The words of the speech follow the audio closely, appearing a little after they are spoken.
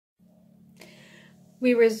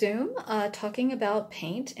We resume talking about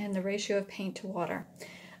paint and the ratio of paint to water.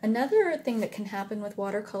 Another thing that can happen with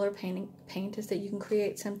watercolor paint is that you can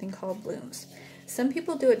create something called blooms. Some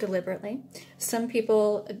people do it deliberately. Some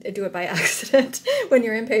people do it by accident when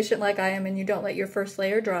you're impatient like I am and you don't let your first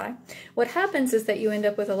layer dry. What happens is that you end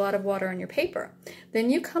up with a lot of water on your paper. Then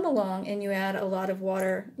you come along and you add a lot of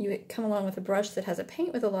water. You come along with a brush that has a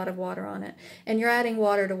paint with a lot of water on it, and you're adding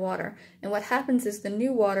water to water. And what happens is the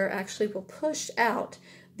new water actually will push out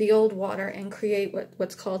the old water and create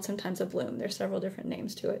what's called sometimes a bloom. There's several different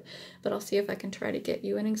names to it, but I'll see if I can try to get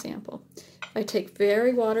you an example. I take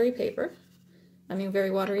very watery paint,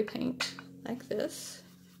 like this.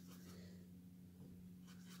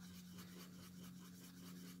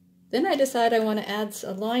 Then I decide I want to add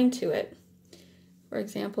a line to it. For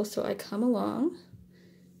example, so I come along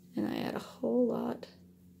and I add a whole lot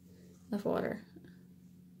of water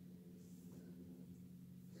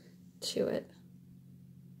to it.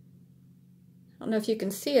 I don't know if you can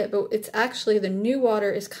see it, but it's actually the new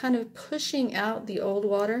water is kind of pushing out the old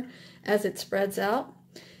water as it spreads out,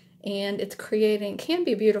 and it's creating, can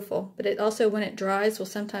be beautiful, but it also, when it dries, will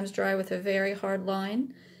sometimes dry with a very hard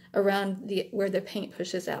line around where the paint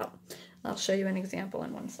pushes out. I'll show you an example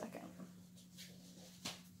in 1 second.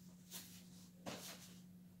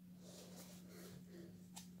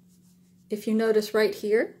 If you notice right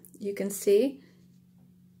here, you can see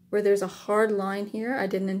where there's a hard line here. I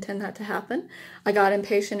didn't intend that to happen. I got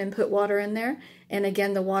impatient and put water in there, and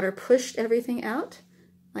again the water pushed everything out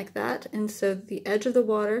like that, and so the edge of the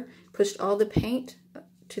water pushed all the paint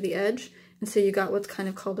to the edge, and so you got what's kind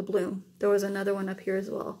of called a bloom. There was another one up here as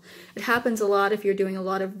well. It happens a lot if you're doing a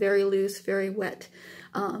lot of very loose, very wet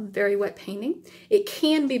painting. It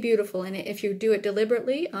can be beautiful, and if you do it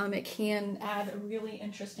deliberately, it can add a really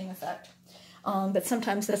interesting effect. But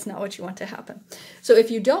sometimes that's not what you want to happen. So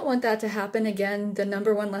if you don't want that to happen, again, the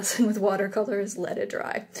 #1 lesson with watercolor is let it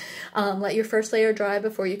dry. Let your first layer dry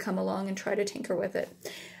before you come along and try to tinker with it.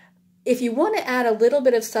 If you want to add a little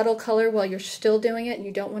bit of subtle color while you're still doing it and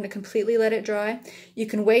you don't want to completely let it dry, you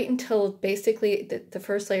can wait until basically the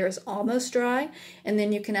first layer is almost dry, and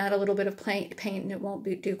then you can add a little bit of paint and it won't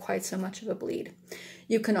do quite so much of a bleed.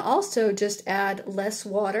 You can also just add less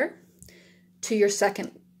water to your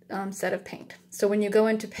second set of paint. So when you go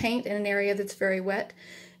into paint in an area that's very wet,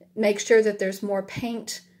 make sure that there's more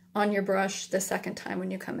paint on your brush the second time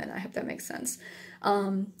when you come in. I hope that makes sense.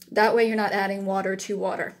 That way you're not adding water to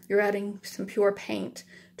water. You're adding some pure paint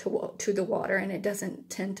to the water, and it doesn't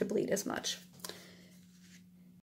tend to bleed as much.